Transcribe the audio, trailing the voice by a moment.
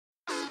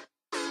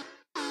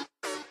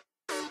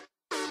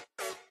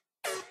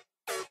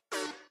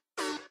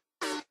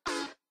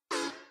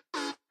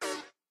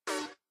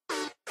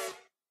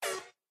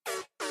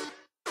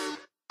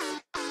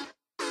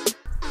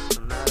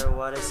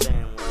what I say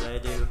and what I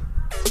do,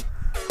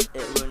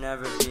 it will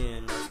never be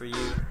enough for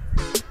you.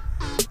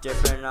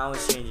 Different,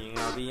 always changing,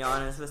 I'll be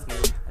honest with me,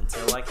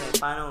 until I can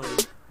finally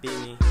be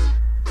me.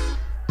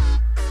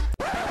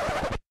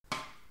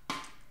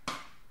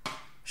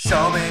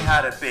 Show me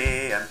how to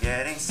be, I'm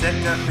getting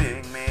sick of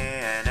being me,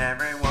 and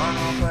everyone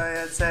will play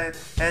it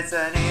safe. It's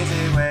an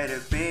easy way to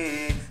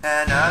be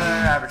another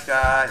average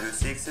guy who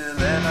seeks to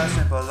live a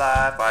simple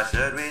life. Why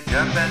should we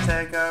jump and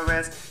take a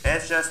risk?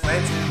 It's just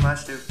way too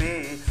much to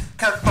be.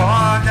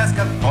 Conform, just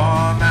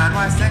conform, and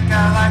why stick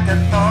out like a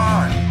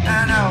thorn?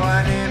 And no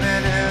one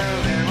even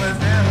knew it was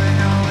really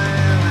only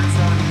when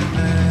so you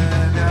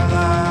live your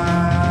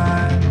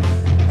life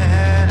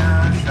in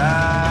a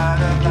shroud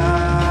of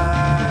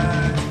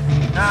lies.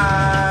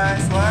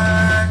 Nice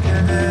work you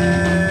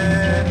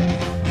did,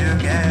 you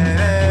gave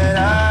it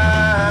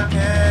up,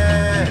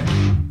 kid.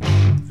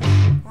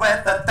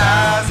 With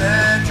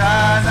 1,000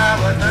 tries I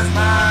would lose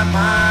my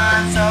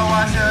mind, so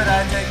why should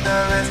I take the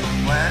risk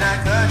when I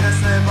could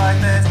just live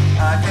like this?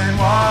 I can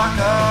walk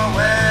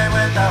away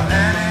without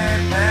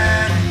any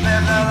pain,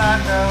 live the life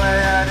the way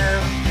I do.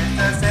 It's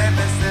the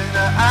safest thing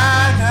that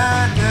I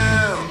could do.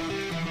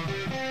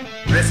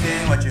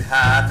 Risking what you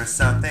have for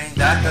something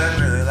that could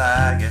really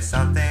lag is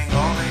something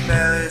only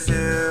failures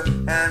do,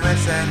 and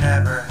wish they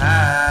never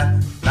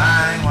had.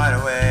 Lying wide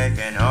awake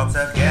in hopes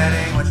of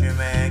getting what you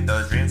make,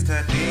 those dreams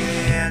could be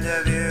the end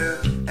of you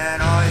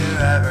and all you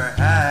ever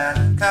had.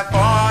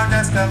 Conform,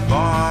 just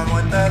conform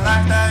with the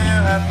life that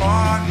you have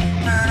formed.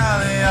 Turn all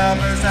the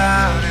uppers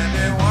down if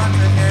you want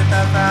to hit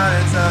that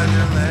fountain, so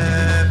you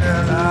live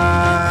your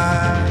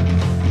life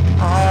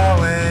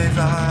always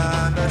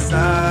on the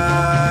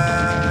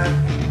side.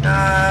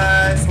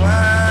 Nice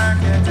work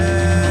you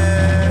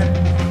did,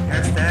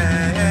 you're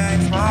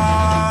staying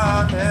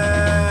small,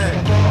 kid.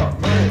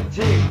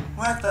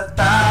 With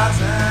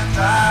 1,000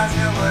 tries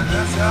you would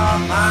lose your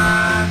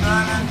mind,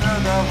 running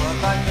through the world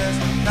like this,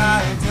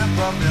 trying to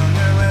fulfill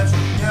your wish.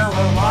 You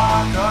will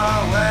walk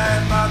away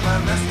from the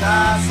risk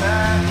I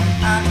said,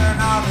 and turn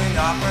all the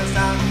offers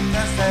down,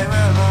 yes they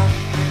will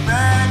only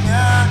bring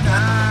you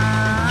down.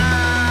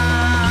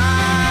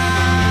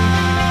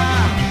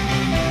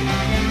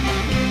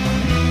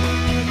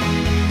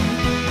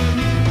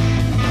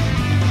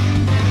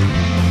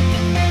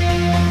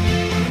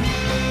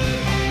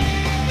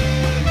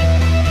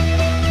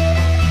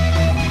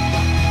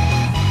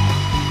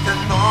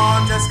 Conform,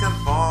 just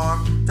conform,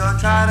 don't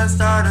try to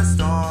start a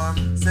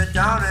storm. Sit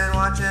down and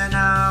watch it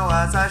now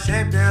as I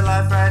shape your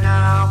life right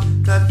now.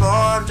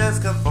 Conform,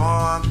 just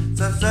conform,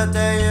 since the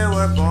day you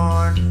were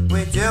born.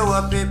 We do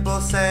what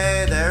people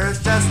say, there is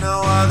just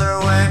no other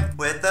way.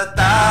 With 1,000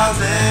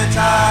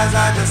 tries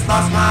I just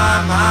lost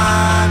my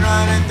mind,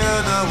 running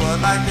through the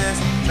world like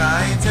this,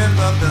 trying to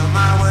fulfill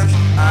my wish.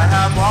 I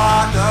have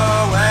walked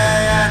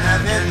away and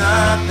have hid the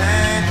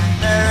pain.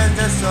 There is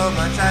just so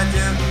much I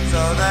do,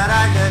 so that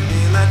I could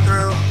be let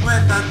through.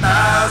 With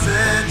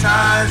 1,000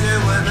 tries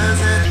you would lose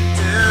it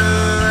too,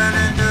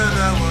 running through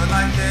the world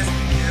like this,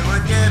 you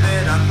would give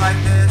it up like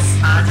this.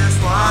 I just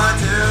want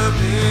to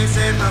be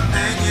safe from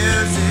pain you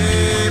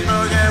see,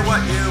 forget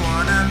what you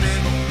wanna be,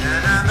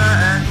 and in the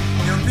end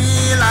you'll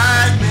be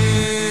like me.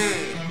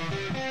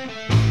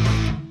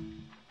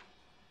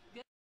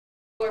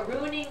 For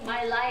ruining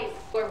my life,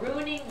 for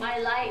ruining my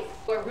life,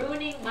 for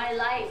ruining my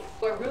life,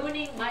 for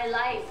ruining my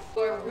life,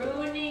 for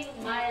ruining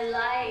my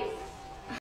life.